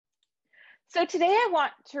So today I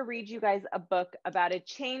want to read you guys a book about a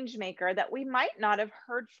change maker that we might not have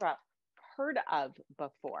heard of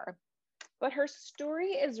before, but her story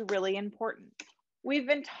is really important. We've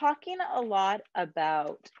been talking a lot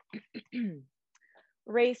about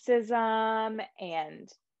racism and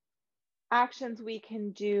actions we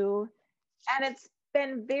can do, and it's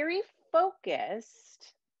been very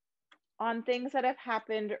focused on things that have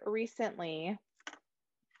happened recently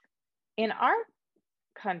in our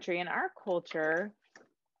country, in our culture,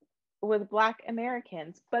 with Black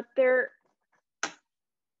Americans. But there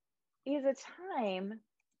is a time,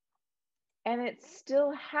 and it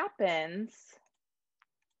still happens,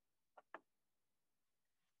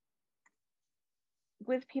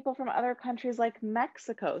 with people from other countries like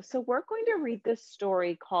Mexico. So we're going to read this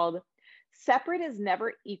story called Separate is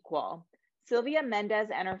Never Equal: Sylvia Mendez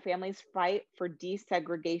and her family's fight for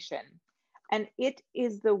desegregation. And it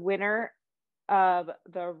is the winner of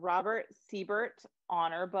the Robert Siebert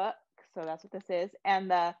Honor Book. So that's what this is. And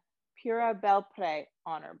the Pura Belpre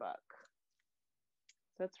Honor Book.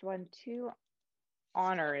 So it's won 2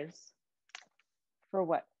 honors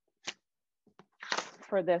for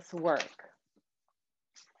this work.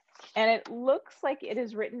 And it looks like it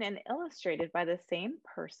is written and illustrated by the same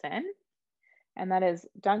person, and that is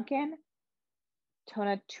Duncan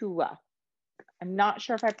Tonatiuh. I'm not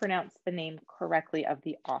sure if I pronounced the name correctly of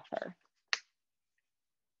the author.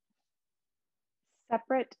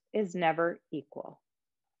 Separate is never equal.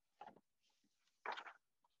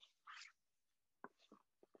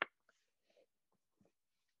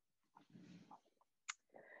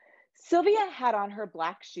 Sylvia had on her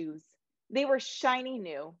black shoes. They were shiny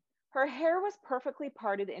new. Her hair was perfectly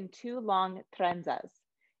parted in 2 long trenzas.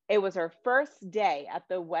 It was her first day at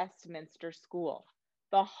the Westminster School.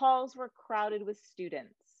 The halls were crowded with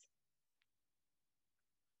students.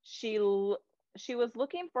 She was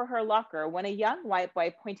looking for her locker when a young white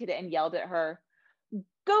boy pointed and yelled at her,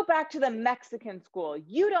 "Go back to the Mexican school.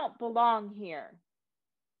 You don't belong here."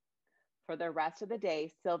 For the rest of the day,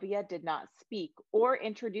 Sylvia did not speak or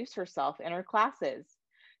introduce herself in her classes.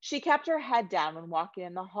 She kept her head down when walking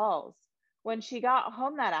in the halls. When she got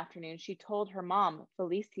home that afternoon, she told her mom,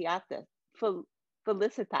 Felicitas,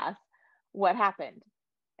 what happened.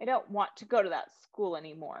 "I don't want to go to that school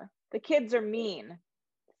anymore. The kids are mean."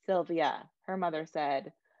 "Sylvia," her mother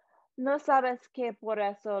said, "no sabes que por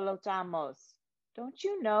eso luchamos. Don't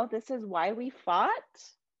you know this is why we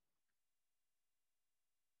fought?"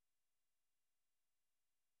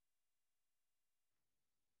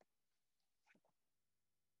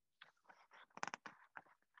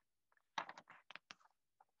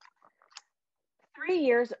 Three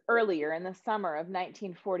years earlier, in the summer of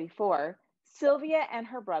 1944, Sylvia and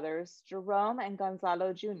her brothers, Jerome and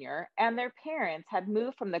Gonzalo Jr., and their parents had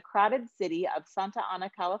moved from the crowded city of Santa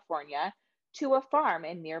Ana, California, to a farm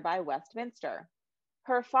in nearby Westminster.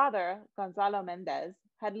 Her father, Gonzalo Mendez,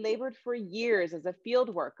 had labored for years as a field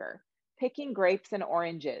worker, picking grapes and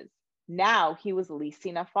oranges. Now he was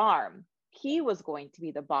leasing a farm. He was going to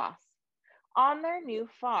be the boss. On their new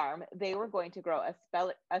farm, they were going to grow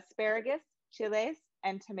asparagus, chiles,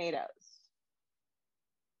 and tomatoes.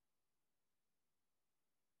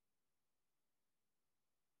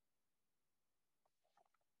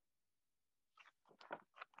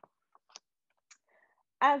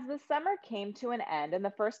 As the summer came to an end and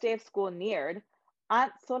the first day of school neared,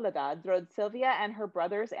 Aunt Soledad rode Sylvia and her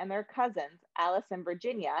brothers and their cousins, Alice and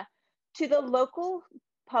Virginia, to the local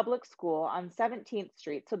public school on 17th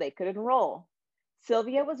Street so they could enroll.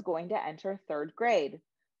 Sylvia was going to enter 3rd grade.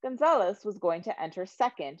 Gonzalez was going to enter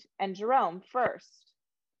 2nd, and Jerome 1st.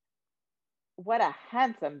 What a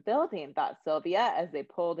handsome building, thought Sylvia as they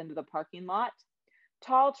pulled into the parking lot.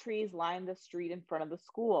 Tall trees lined the street in front of the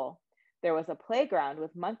school. There was a playground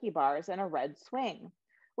with monkey bars and a red swing.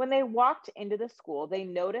 When they walked into the school, they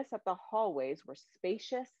noticed that the hallways were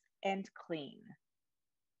spacious and clean.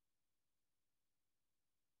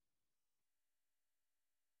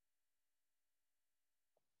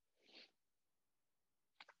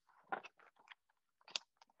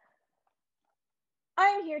 "I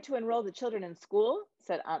am here to enroll the children in school,"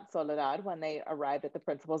 said Aunt Soledad when they arrived at the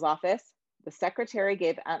principal's office. The secretary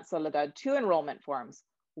gave Aunt Soledad 2 enrollment forms,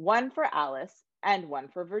 one for Alice and one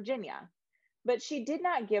for Virginia. But she did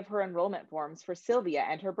not give her enrollment forms for Sylvia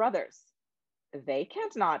and her brothers. "They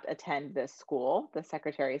can't not attend this school," the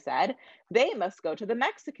secretary said. "They must go to the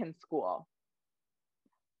Mexican school."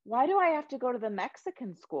 "Why do I have to go to the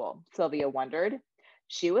Mexican school?" Sylvia wondered.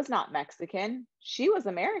 She was not Mexican. She was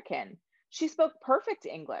American. She spoke perfect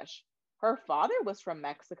English. Her father was from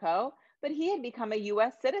Mexico, but he had become a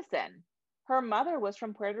U.S. citizen. Her mother was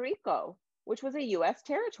from Puerto Rico, which was a U.S.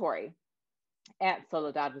 territory. Aunt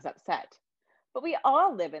Soledad was upset. But we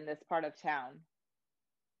all live in this part of town.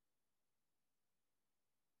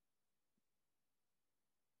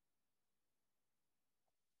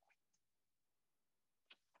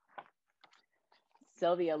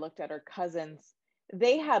 Sylvia looked at her cousins.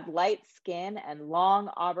 They had light skin and long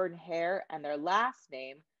auburn hair, and their last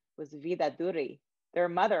name was Vidaduri. Their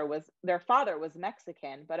father was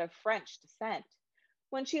Mexican, but of French descent.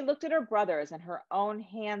 When she looked at her brothers and her own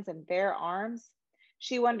hands and bare arms,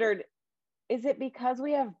 she wondered, is it because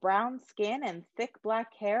we have brown skin and thick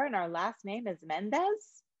black hair and our last name is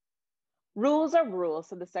Mendez? Rules are rules,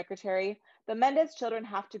 said the secretary. The Mendez children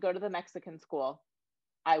have to go to the Mexican school.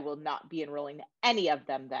 I will not be enrolling any of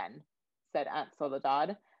them then, said Aunt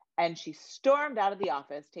Soledad, and she stormed out of the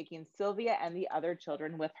office, taking Sylvia and the other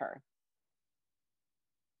children with her.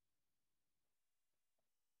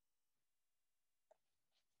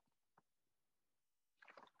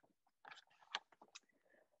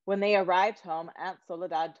 When they arrived home, Aunt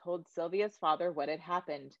Soledad told Sylvia's father what had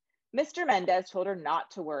happened. Mr. Mendez told her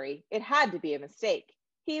not to worry. It had to be a mistake.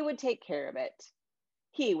 He would take care of it.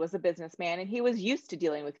 He was a businessman and he was used to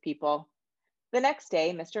dealing with people. The next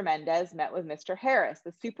day, Mr. Mendez met with Mr. Harris,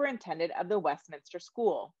 the superintendent of the Westminster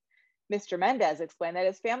School. Mr. Mendez explained that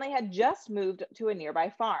his family had just moved to a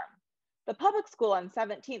nearby farm. The public school on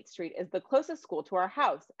 17th Street is the closest school to our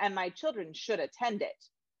house, and my children should attend it.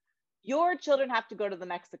 Your children have to go to the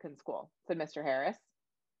Mexican school, said Mr. Harris.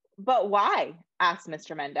 But why? Asked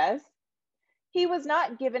Mr. Mendez. He was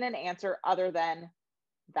not given an answer other than,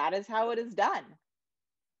 that is how it is done.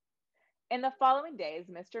 In the following days,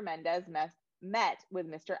 Mr. Mendez met with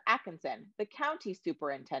Mr. Atkinson, the county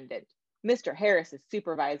superintendent, Mr. Harris's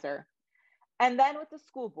supervisor, and then with the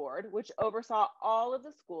school board, which oversaw all of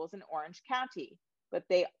the schools in Orange County. But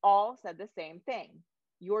they all said the same thing.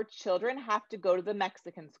 Your children have to go to the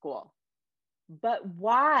Mexican school. But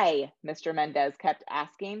why? Mr. Mendez kept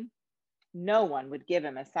asking. No one would give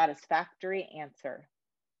him a satisfactory answer.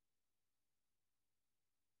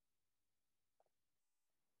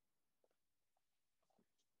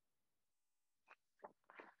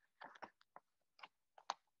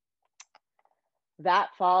 That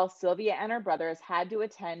fall, Sylvia and her brothers had to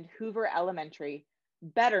attend Hoover Elementary,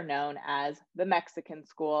 better known as the Mexican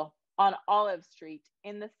School, on Olive Street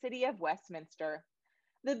in the city of Westminster.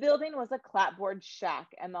 The building was a clapboard shack,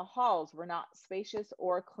 and the halls were not spacious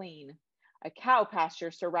or clean. A cow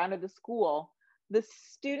pasture surrounded the school. The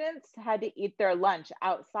students had to eat their lunch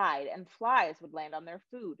outside, and flies would land on their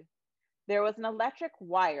food. There was an electric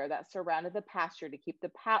wire that surrounded the pasture to keep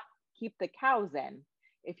the cows in.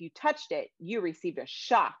 If you touched it, you received a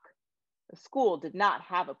shock. The school did not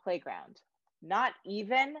have a playground, not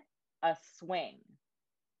even a swing.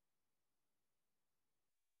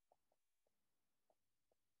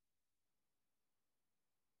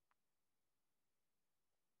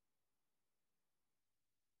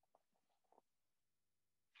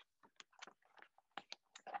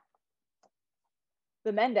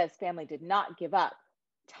 The Mendez family did not give up.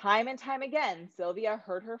 Time and time again, Sylvia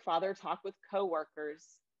heard her father talk with coworkers,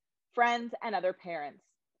 friends, and other parents.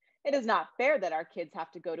 It is not fair that our kids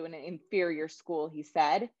have to go to an inferior school, he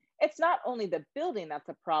said. It's not only the building that's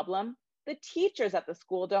a problem. The teachers at the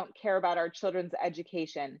school don't care about our children's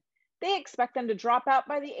education. They expect them to drop out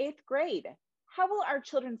by the 8th grade. How will our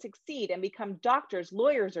children succeed and become doctors,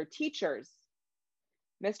 lawyers, or teachers?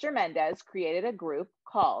 Mr. Mendez created a group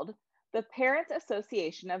called the Parents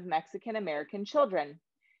Association of Mexican American Children.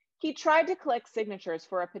 He tried to collect signatures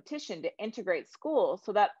for a petition to integrate schools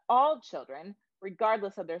so that all children,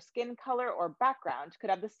 regardless of their skin color or background, could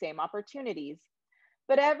have the same opportunities.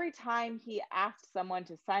 But every time he asked someone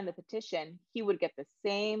to sign the petition, he would get the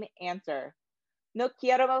same answer. No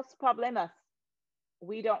queremos problemas.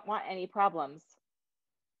 We don't want any problems.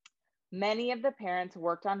 Many of the parents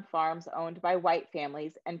worked on farms owned by white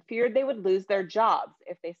families and feared they would lose their jobs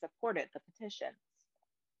if they supported the petitions.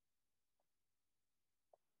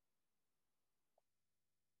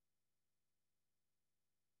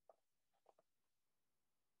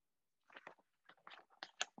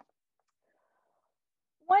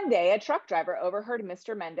 One day, a truck driver overheard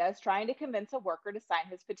Mr. Mendez trying to convince a worker to sign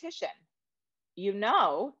his petition. You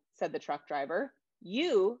know, said the truck driver,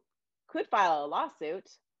 you could file a lawsuit.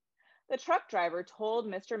 The truck driver told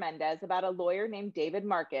Mr. Mendez about a lawyer named David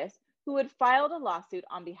Marcus who had filed a lawsuit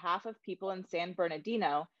on behalf of people in San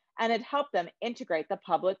Bernardino and had helped them integrate the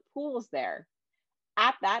public pools there.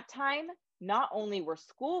 At that time, not only were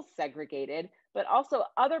schools segregated, but also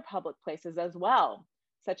other public places as well,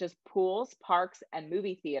 such as pools, parks, and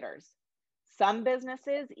movie theaters. Some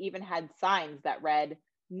businesses even had signs that read,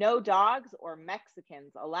 "No dogs or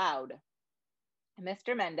Mexicans allowed."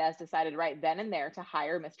 Mr. Mendez decided right then and there to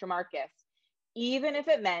hire Mr. Marcus, even if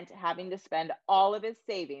it meant having to spend all of his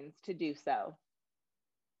savings to do so.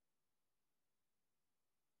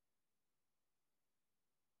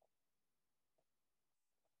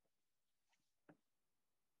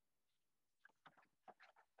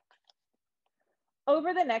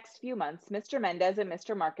 Over the next few months, Mr. Mendez and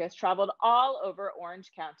Mr. Marcus traveled all over Orange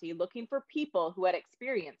County looking for people who had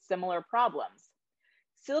experienced similar problems.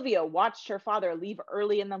 Sylvia watched her father leave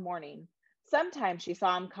early in the morning. Sometimes she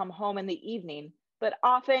saw him come home in the evening, but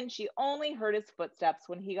often she only heard his footsteps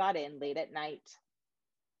when he got in late at night.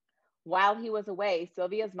 While he was away,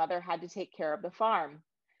 Sylvia's mother had to take care of the farm.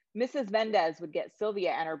 Mrs. Mendez would get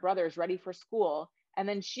Sylvia and her brothers ready for school, and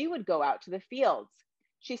then she would go out to the fields.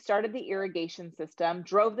 She started the irrigation system,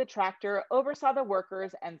 drove the tractor, oversaw the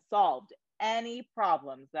workers, and solved any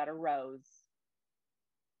problems that arose.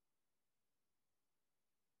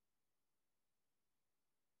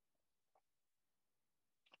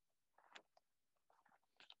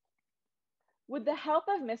 With the help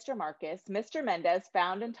of Mr. Marcus, Mr. Mendez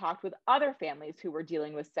found and talked with other families who were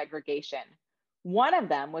dealing with segregation. One of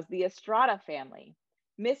them was the Estrada family.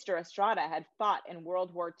 Mr. Estrada had fought in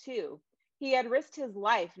World War II. He had risked his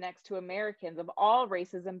life next to Americans of all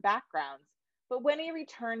races and backgrounds. But when he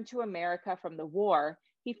returned to America from the war,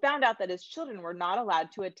 he found out that his children were not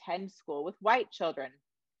allowed to attend school with white children.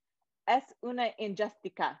 Es una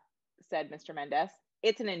injusticia, said Mr. Mendez.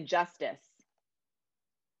 It's an injustice.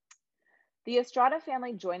 The Estrada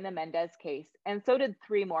family joined the Mendez case, and so did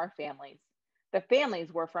three more families. The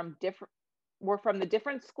families were from the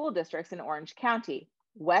different school districts in Orange County: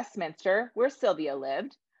 Westminster, where Sylvia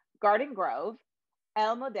lived, Garden Grove,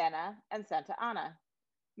 El Modena, and Santa Ana.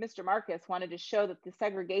 Mr. Marcus wanted to show that the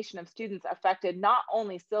segregation of students affected not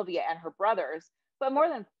only Sylvia and her brothers, but more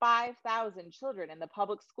than 5,000 children in the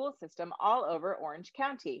public school system all over Orange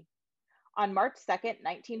County. On March 2nd,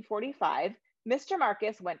 1945, Mr.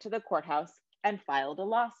 Marcus went to the courthouse and filed a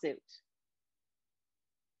lawsuit.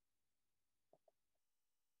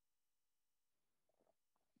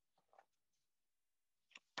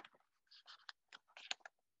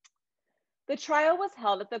 The trial was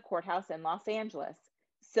held at the courthouse in Los Angeles.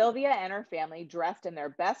 Sylvia and her family dressed in their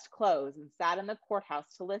best clothes and sat in the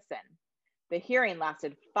courthouse to listen. The hearing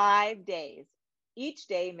lasted 5 days. Each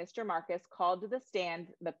day, Mr. Marcus called to the stand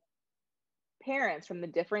the parents from the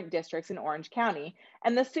different districts in Orange County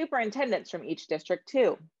and the superintendents from each district,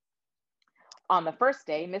 too. On the first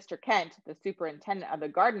day, Mr. Kent, the superintendent of the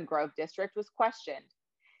Garden Grove district, was questioned.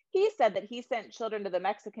 He said that he sent children to the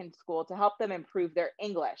Mexican school to help them improve their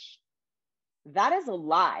English. That is a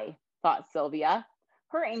lie, thought Sylvia.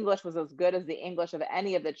 Her English was as good as the English of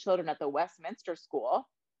any of the children at the Westminster school.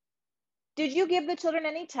 Did you give the children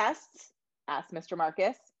any tests? Asked Mr.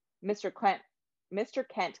 Marcus. Mr.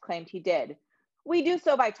 Kent claimed he did. We do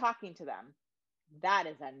so by talking to them. That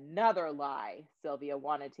is another lie, Sylvia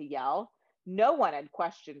wanted to yell. No one had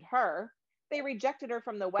questioned her. They rejected her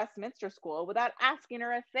from the Westminster school without asking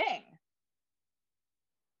her a thing.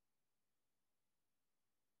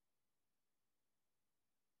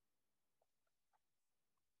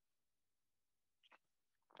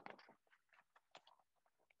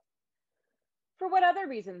 For what other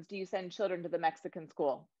reasons do you send children to the Mexican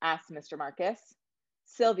school? Asked Mr. Marcus.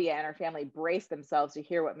 Sylvia and her family braced themselves to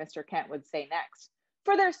hear what Mr. Kent would say next.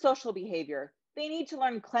 For their social behavior, they need to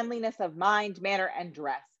learn cleanliness of mind, manner, and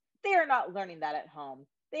dress. They are not learning that at home.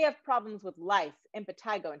 They have problems with lice,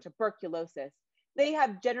 impetigo, and tuberculosis. They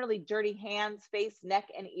have generally dirty hands, face, neck,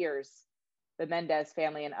 and ears. The Mendez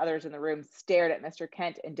family and others in the room stared at Mr.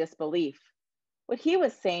 Kent in disbelief. What he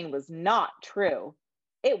was saying was not true.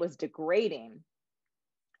 It was degrading.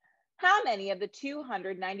 How many of the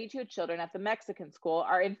 292 children at the Mexican school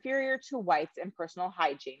are inferior to whites in personal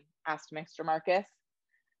hygiene? Asked Mr. Marcus.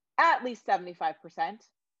 At least 75%.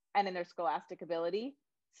 And in their scholastic ability?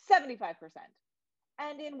 75%.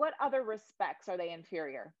 And in what other respects are they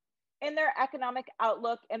inferior? In their economic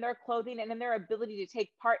outlook, in their clothing, and in their ability to take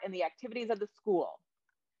part in the activities of the school.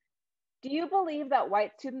 Do you believe that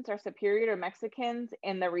white students are superior to Mexicans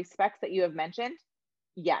in the respects that you have mentioned?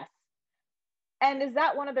 Yes. And is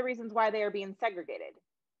that one of the reasons why they are being segregated?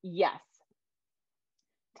 Yes.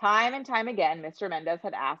 Time and time again, Mr. Mendez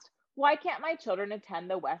had asked, why can't my children attend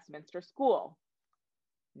the Westminster school?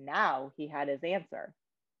 Now he had his answer.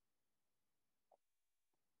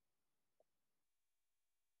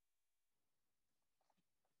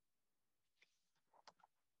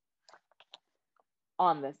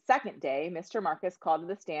 On the second day, Mr. Marcus called to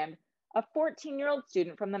the stand a 14-year-old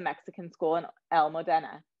student from the Mexican school in El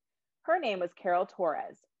Modena. Her name was Carol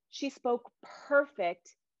Torres. She spoke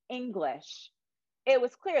perfect English. It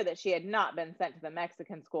was clear that she had not been sent to the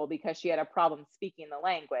Mexican school because she had a problem speaking the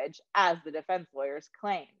language, as the defense lawyers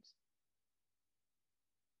claimed.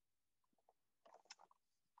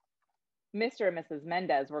 Mr. and Mrs.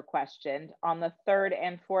 Mendez were questioned on the third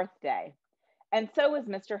and fourth day, and so was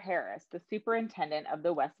Mr. Harris, the superintendent of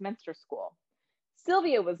the Westminster School.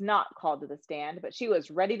 Sylvia was not called to the stand, but she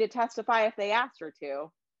was ready to testify if they asked her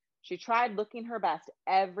to. She tried looking her best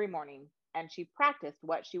every morning, and she practiced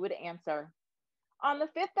what she would answer. On the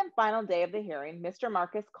fifth and final day of the hearing, Mr.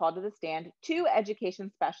 Marcus called to the stand two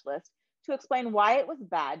education specialists to explain why it was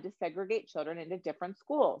bad to segregate children into different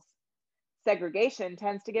schools. Segregation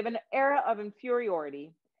tends to give an air of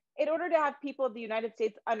inferiority. In order to have people of the United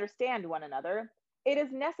States understand one another, it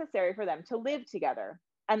is necessary for them to live together,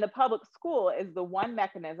 and the public school is the one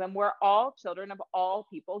mechanism where all children of all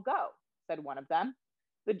people go, said one of them.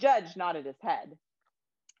 The judge nodded his head.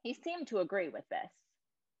 He seemed to agree with this.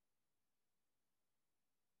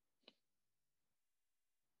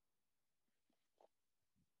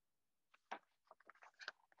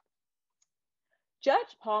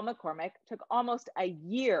 Judge Paul McCormick took almost a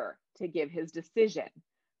year to give his decision,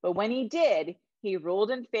 but when he did, he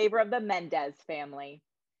ruled in favor of the Mendez family.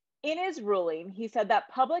 In his ruling, he said that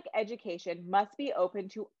public education must be open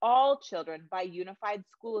to all children by unified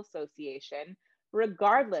school association,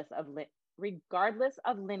 regardless of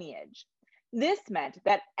lineage. This meant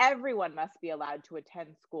that everyone must be allowed to attend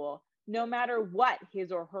school, no matter what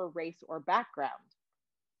his or her race or background.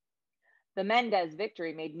 The Mendez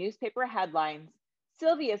victory made newspaper headlines.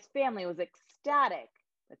 Sylvia's family was ecstatic,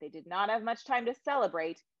 but they did not have much time to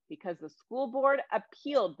celebrate because the school board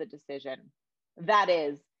appealed the decision. That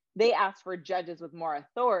is, they asked for judges with more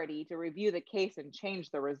authority to review the case and change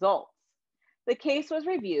the results. The case was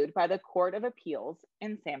reviewed by the Court of Appeals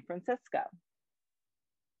in San Francisco.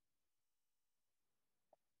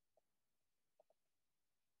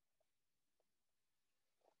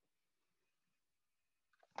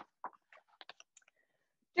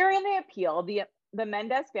 During the appeal, the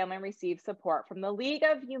Mendez family received support from the League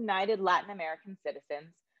of United Latin American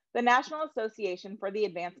Citizens, the National Association for the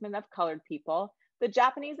Advancement of Colored People, the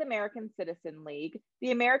Japanese American Citizen League,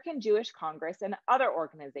 the American Jewish Congress, and other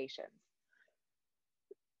organizations.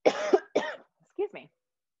 Excuse me.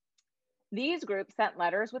 These groups sent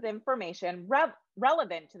letters with information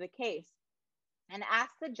relevant to the case and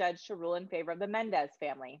asked the judge to rule in favor of the Mendez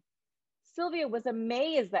family. Sylvia was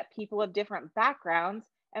amazed that people of different backgrounds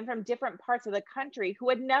and from different parts of the country who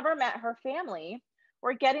had never met her family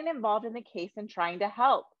were getting involved in the case and trying to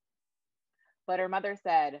help. But her mother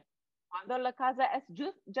said, "Cuando la causa es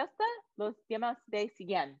justa, los demás te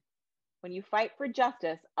siguen." When you fight for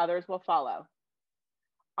justice, others will follow.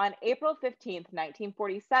 On April 15,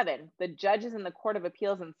 1947, the judges in the Court of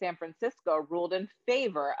Appeals in San Francisco ruled in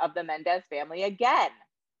favor of the Mendez family again.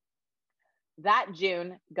 That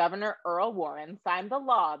June, Governor Earl Warren signed the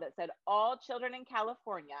law that said all children in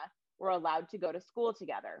California were allowed to go to school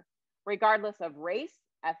together, regardless of race,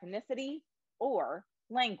 ethnicity, or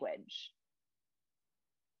language.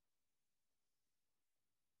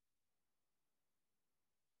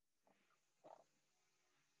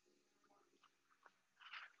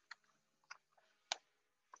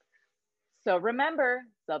 So remember,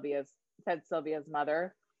 said Sylvia's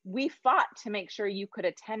mother, we fought to make sure you could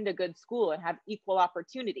attend a good school and have equal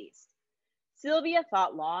opportunities. Sylvia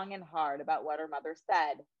thought long and hard about what her mother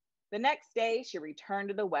said. The next day, she returned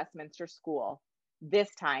to the Westminster School. This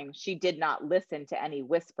time, she did not listen to any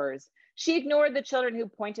whispers. She ignored the children who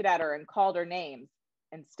pointed at her and called her names.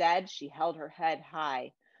 Instead, she held her head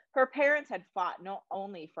high. Her parents had fought not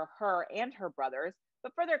only for her and her brothers,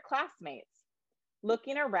 but for their classmates.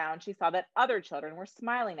 Looking around, she saw that other children were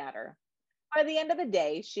smiling at her. By the end of the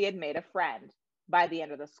day, she had made a friend. By the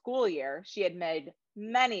end of the school year, she had made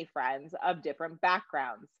many friends of different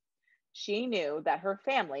backgrounds. She knew that her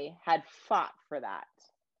family had fought for that.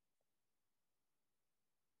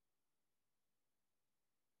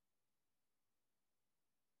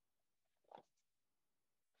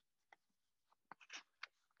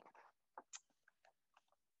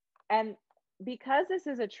 And because this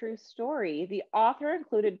is a true story, the author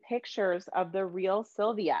included pictures of the real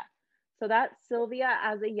Sylvia. So that's Sylvia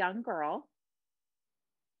as a young girl.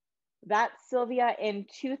 That's Sylvia in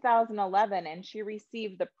 2011, and she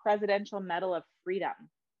received the Presidential Medal of Freedom.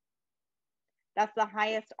 That's the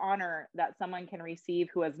highest honor that someone can receive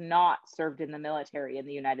who has not served in the military in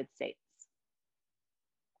the United States.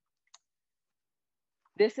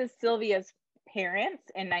 This is Sylvia's parents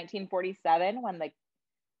in 1947 when the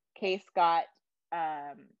case got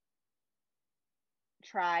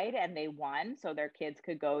tried and they won, so their kids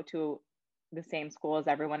could go to the same school as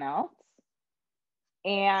everyone else.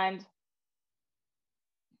 And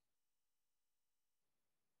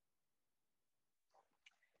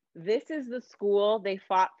this is the school they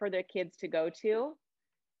fought for their kids to go to.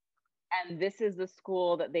 And this is the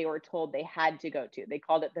school that they were told they had to go to. They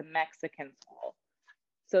called it the Mexican school.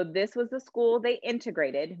 So this was the school they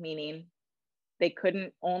integrated, meaning they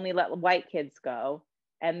couldn't only let white kids go.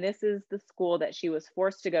 And this is the school that she was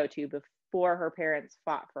forced to go to before her parents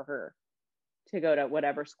fought for her to go to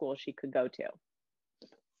whatever school she could go to.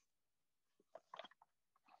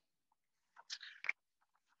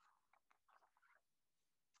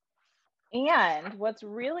 And what's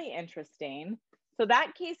really interesting, so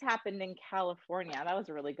that case happened in California. That was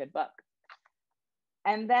a really good book.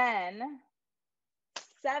 And then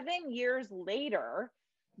 7 years later,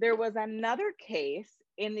 there was another case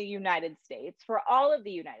in the United States, for all of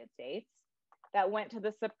the United States, that went to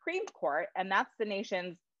the Supreme Court, and that's the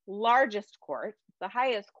nation's largest court, the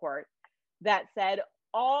highest court, that said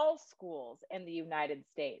all schools in the United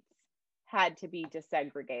States had to be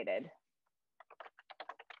desegregated.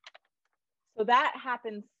 So that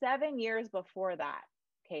happened 7 years before that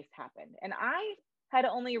case happened. And I had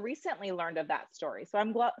only recently learned of that story. So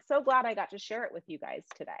I'm so glad I got to share it with you guys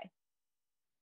today.